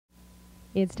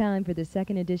It's time for the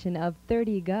second edition of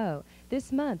 30 Go.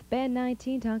 This month, Band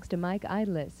 19 talks to Mike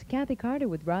Idlis, Cathy Carter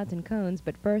with Rods and Cones,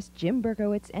 but first, Jim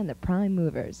Berkowitz and the Prime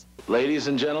Movers. Ladies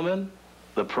and gentlemen,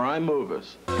 the Prime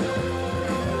Movers.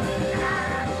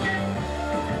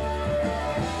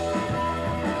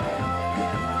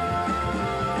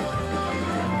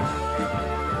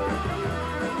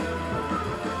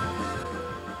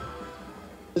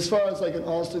 As far as like an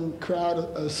Austin crowd,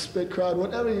 a Spit crowd,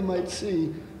 whatever you might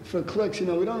see for cliques, you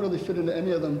know, we don't really fit into any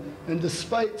of them. And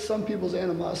despite some people's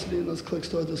animosity in those cliques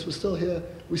towards us, we're still here.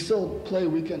 We still play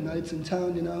weekend nights in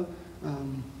town, you know.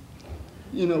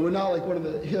 We're not like one of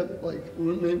the hip, like,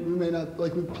 we may not,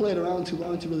 like, we've played around too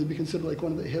long to really be considered like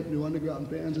one of the hip new underground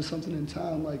bands or something in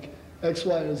town, like X,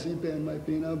 Y, or Z band might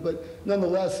be, you know. But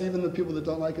nonetheless, even the people that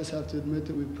don't like us have to admit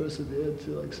that we've persevered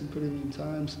through like some pretty mean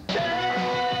times.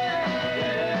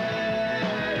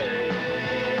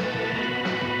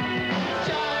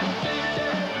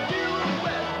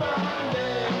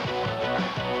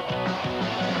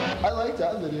 I like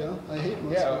that video. I hate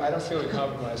most of it. I don't feel it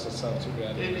compromised itself too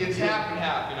bad. It's half and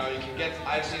half, you know. You can get.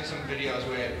 I've seen some videos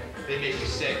where they make me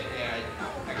sick, and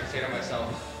I can say to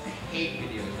myself, I hate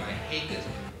videos. You know, I hate this.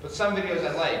 But some videos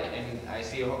I like, and I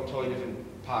see a totally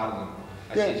different part of them.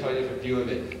 I see a totally different view of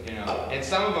it, you know. And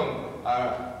some of them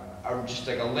are just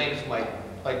like a link from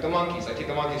like the Monkees. Like take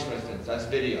the Monkees for instance. That's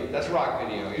video. That's rock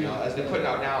video, you know, as they're putting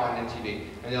out now on MTV,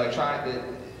 and they're like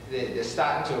they're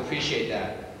starting to appreciate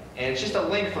that. And it's just a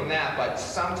link from that, but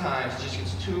sometimes it just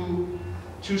gets too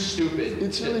stupid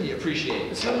to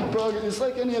appreciate. It's really broken. It's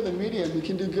like any other medium. You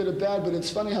can do good or bad, but it's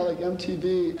funny how like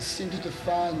MTV seemed to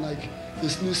define like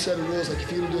this new set of rules. Like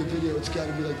if you're gonna do a video, it's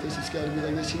gotta be like this, it's gotta be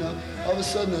like this, you know? All of a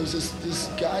sudden there was this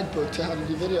guidebook to how to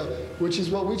do video, which is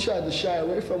what we tried to shy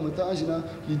away from with ours, you know?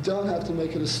 You don't have to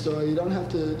make it a story. You don't have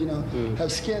to, you know,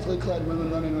 have scantily clad women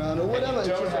running around or whatever. You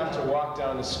don't have to walk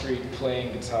down the street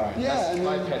playing guitar. Yeah, that's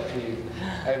my pet peeve.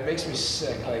 It makes me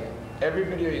sick. Like every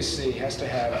video you see has to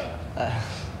have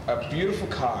a beautiful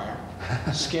car,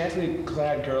 scantily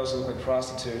clad girls who look like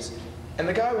prostitutes, and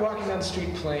the guy walking down the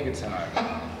street playing guitar.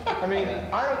 I mean,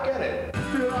 I don't get it.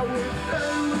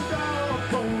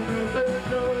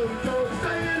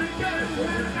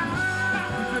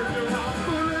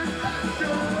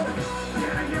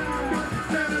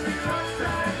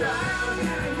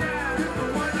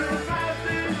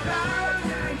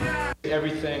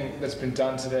 Everything that's been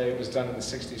done today was done in the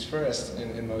 60s first,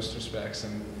 in most respects,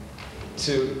 and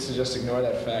to just ignore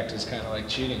that fact is kind of like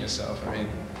cheating yourself. I mean,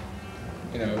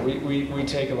 you know, we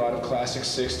take a lot of classic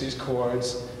 60s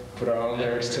chords, put our own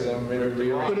lyrics to them,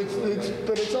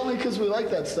 but it's only because we like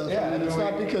that stuff. Yeah, I mean, it's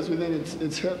not because we think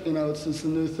it's hip, you know, it's just a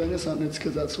new thing or something. It's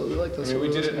because that's what we like. That's I mean, what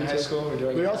we did it in high school.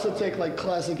 We also take like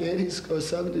classic 80s or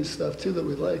 70s stuff too that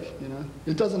we like, you know.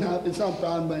 It's not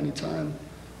bound by any time,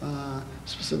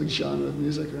 specific genre of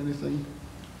music or anything.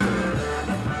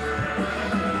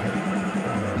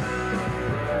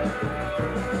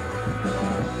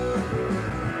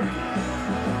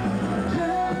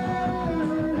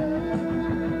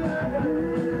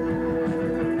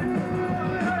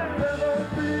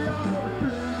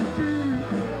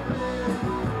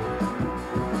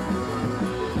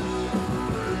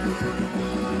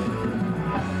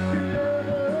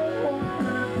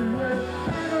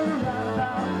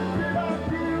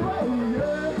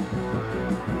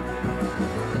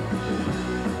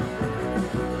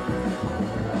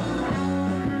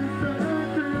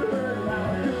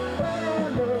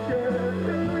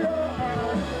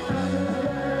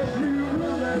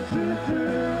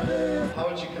 How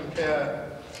would you compare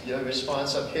your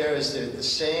response up here? Is it the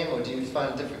same, or do you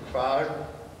find a different crowd?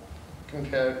 How's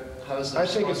the response? I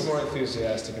think it's more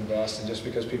enthusiastic in Boston, just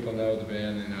because people know the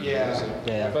band and know the music.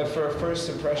 Yeah. But for a first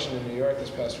impression in New York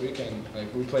this past weekend,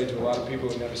 like we played to a lot of people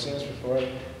who'd never seen us before. You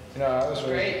know, I was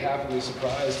really happily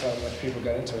surprised how much people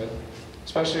got into it.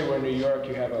 Especially where in New York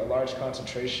you have a large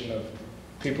concentration of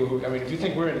people who, I mean, if you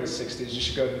think we're into the 60s, you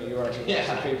should go to New York and watch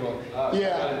the people.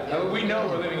 We know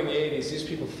we're living in the 80s. These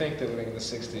people think they're living in the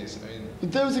 60s. I mean,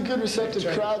 there was a good receptive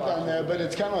crowd down there, but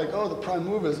it's kind of like, oh, the Prime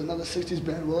Movers, another 60s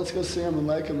band. Well, let's go see them and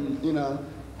like them, you know.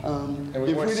 And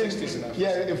we weren't 60s enough.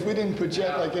 Yeah, if we didn't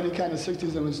project like any kind of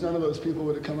 60s image, none of those people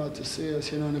would have come out to see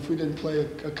us, you know. And if we didn't play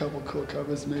a couple cool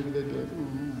covers, maybe they'd be like,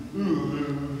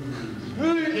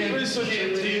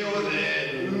 Can't deal with it.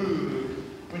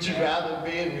 Would you rather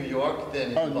be in New York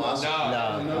than Boston?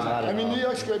 No. I mean, New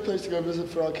York's a great place to go visit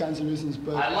for all kinds of reasons,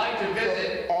 but I'd like to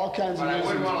visit, all kinds of but I reasons,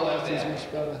 wouldn't want to live Boston's there.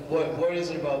 much better. What is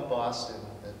it about Boston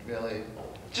that really?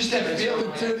 Just that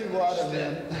feeling. The dirty water,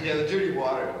 man. Yeah, the dirty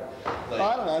water. Like,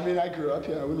 I don't know. I mean, I grew up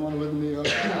here. I wouldn't want to live in New York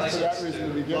for that reason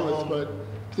to begin with, but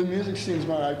the music scene's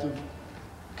more active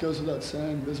goes without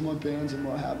saying. There's more bands and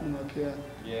more happening up here.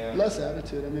 Yeah. Less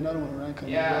attitude. I mean, I don't want to rank on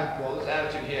New Yeah, York, well, there's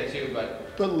attitude here too, but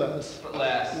less.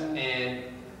 less. Yeah. And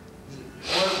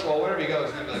well, wherever you go,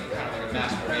 it's gonna be like kind of like a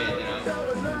masquerade, you know.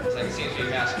 It's like it seems to be a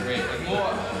masquerade, like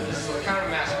more. This is kind of a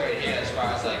masquerade here as far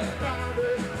as like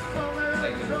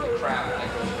the crowd that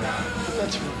goes around.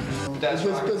 That's right. That's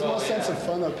There's more sense of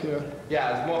fun up here.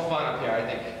 Yeah, there's more fun up here, I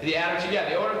think. The attitude, yeah,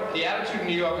 the attitude in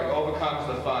New York like overcomes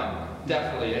the fun,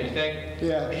 definitely. Don't you think?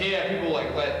 Yeah. Here, people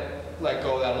like let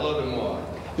go of that a little bit more.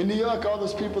 In New York, all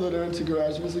those people that are into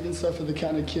garage music and stuff are the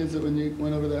kind of kids that when you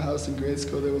went over their house in grade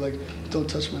school, they were like, "Don't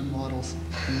touch my models."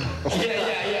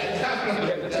 Yeah,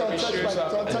 definitely. Don't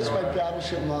touch my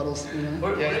battleship models. You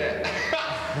know? Yeah.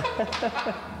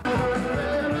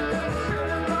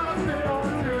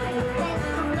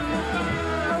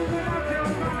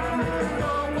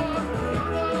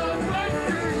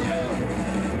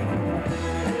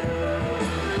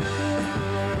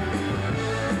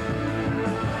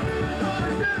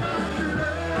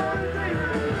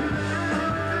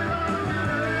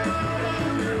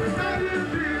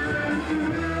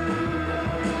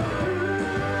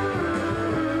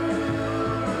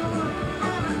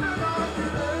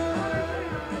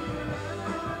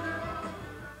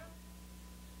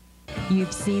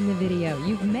 You've seen the video,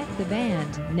 you've met the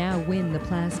band. Now win the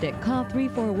plastic. Call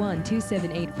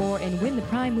 341-2784 and win the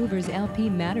Prime Movers LP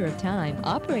Matter of Time.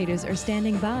 Operators are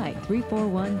standing by.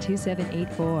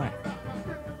 341-2784.